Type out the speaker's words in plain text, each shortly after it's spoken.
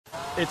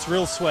It's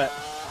real sweat.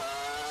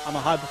 I'm a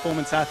high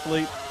performance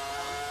athlete.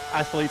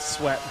 Athletes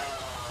sweat.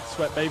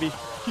 Sweat, baby.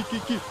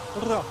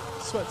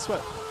 Sweat,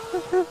 sweat.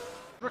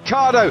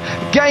 Ricciardo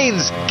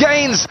gains,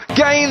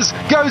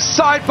 goes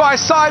side by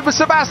side with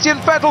Sebastian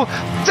Vettel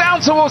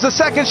down towards the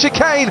second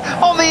chicane.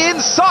 On the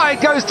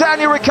inside goes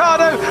Daniel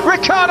Ricciardo.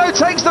 Ricciardo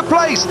takes the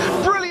place.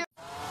 Brilliant.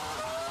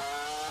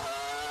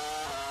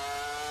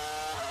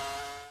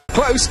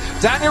 Close,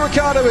 Daniel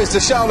Ricciardo is to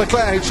Charles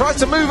Leclerc, who tries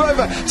to move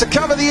over to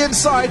cover the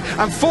inside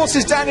and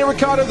forces Daniel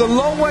Ricciardo the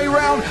long way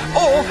round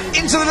or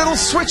into the little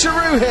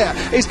switcheroo here.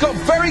 He's got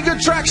very good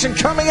traction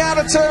coming out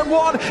of turn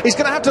 1. He's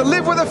going to have to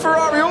live with a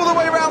Ferrari all the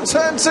way around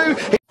turn 2.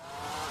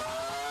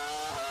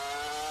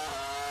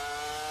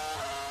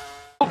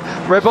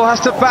 Red Bull has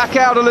to back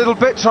out a little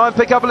bit, try and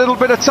pick up a little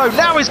bit of toe.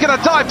 Now he's going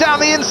to dive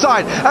down the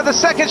inside. At the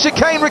second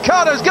chicane,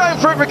 Ricciardo's going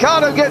for it.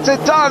 Ricciardo gets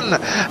it done.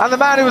 And the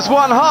man who has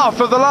won half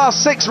of the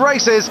last 6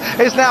 races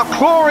is now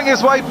clawing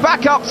his way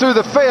back up through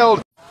the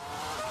field.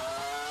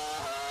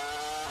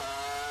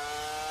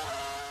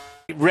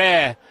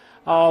 Rear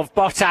of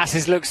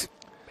Bottas looks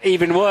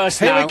even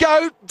worse now. Here we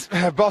go.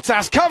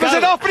 Bottas covers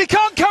it off, but he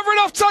can't cover it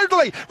off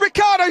totally.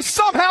 Ricciardo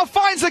somehow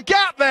finds a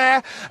gap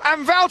there,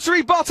 and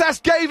Valtteri Bottas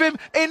gave him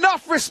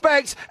enough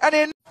respect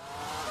and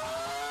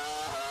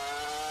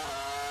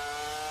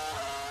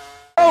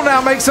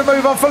now makes a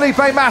move on Felipe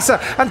Massa,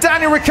 and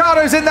Daniel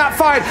Ricciardo's in that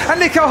fight, and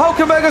Nico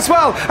Hülkenberg as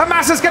well, and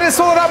Massa's getting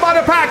sorted out by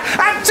the pack,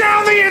 and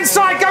down the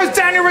inside goes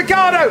Daniel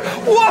Ricciardo.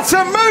 What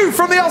a move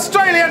from the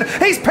Australian.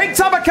 He's picked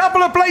up a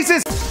couple of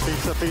places.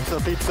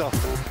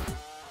 Pizza.